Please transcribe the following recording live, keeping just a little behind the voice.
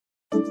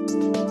Whether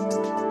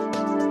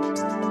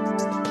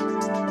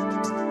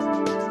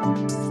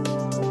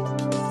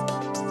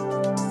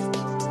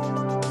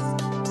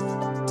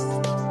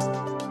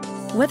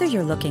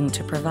you're looking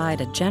to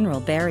provide a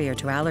general barrier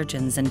to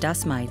allergens and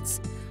dust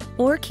mites,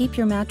 or keep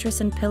your mattress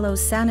and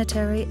pillows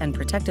sanitary and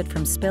protected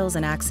from spills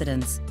and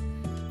accidents,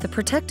 the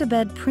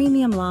Protect-A-Bed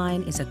Premium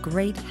line is a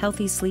great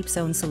healthy sleep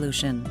zone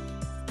solution.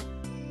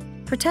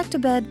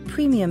 Protect-A-Bed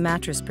Premium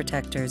Mattress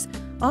Protectors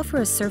offer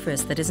a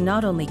surface that is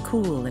not only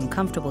cool and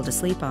comfortable to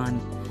sleep on,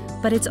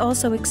 but it's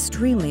also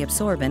extremely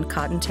absorbent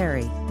cotton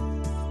terry.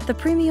 The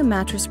Premium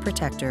Mattress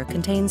Protector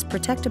contains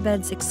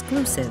Protect-A-Bed's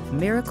exclusive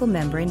Miracle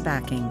Membrane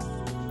backing.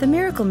 The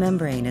Miracle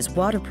Membrane is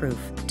waterproof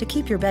to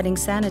keep your bedding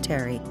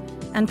sanitary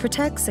and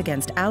protects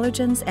against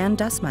allergens and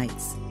dust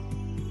mites.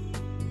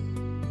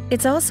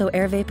 It's also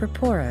air vapor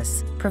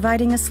porous,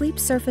 providing a sleep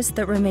surface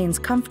that remains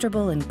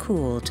comfortable and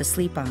cool to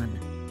sleep on.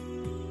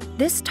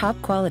 This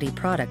top-quality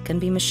product can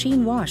be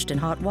machine washed in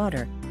hot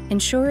water,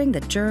 ensuring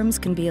that germs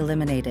can be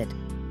eliminated.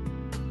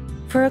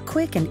 For a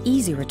quick and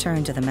easy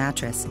return to the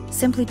mattress,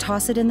 simply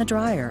toss it in the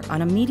dryer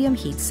on a medium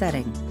heat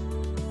setting.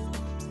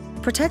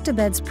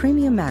 Protect-A-Bed's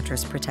Premium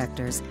Mattress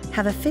Protectors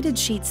have a fitted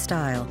sheet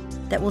style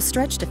that will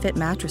stretch to fit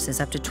mattresses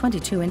up to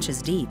 22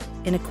 inches deep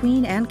in a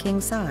queen and king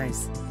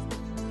size.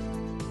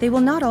 They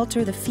will not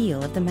alter the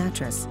feel of the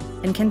mattress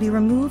and can be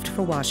removed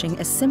for washing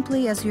as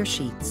simply as your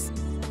sheets.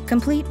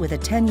 Complete with a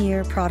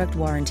 10-year product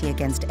warranty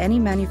against any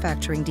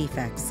manufacturing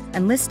defects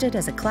and listed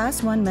as a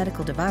Class 1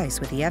 medical device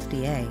with the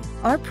FDA,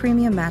 our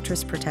Premium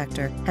Mattress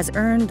Protector has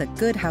earned the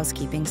Good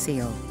Housekeeping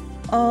seal,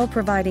 all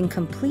providing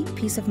complete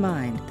peace of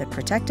mind that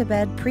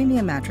Protect-A-Bed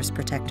Premium Mattress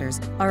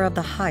Protectors are of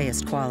the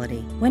highest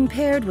quality. When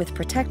paired with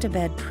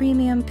Protect-A-Bed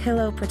Premium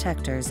Pillow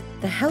Protectors,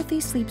 the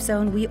healthy sleep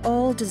zone we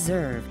all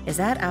deserve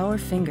is at our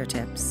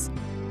fingertips.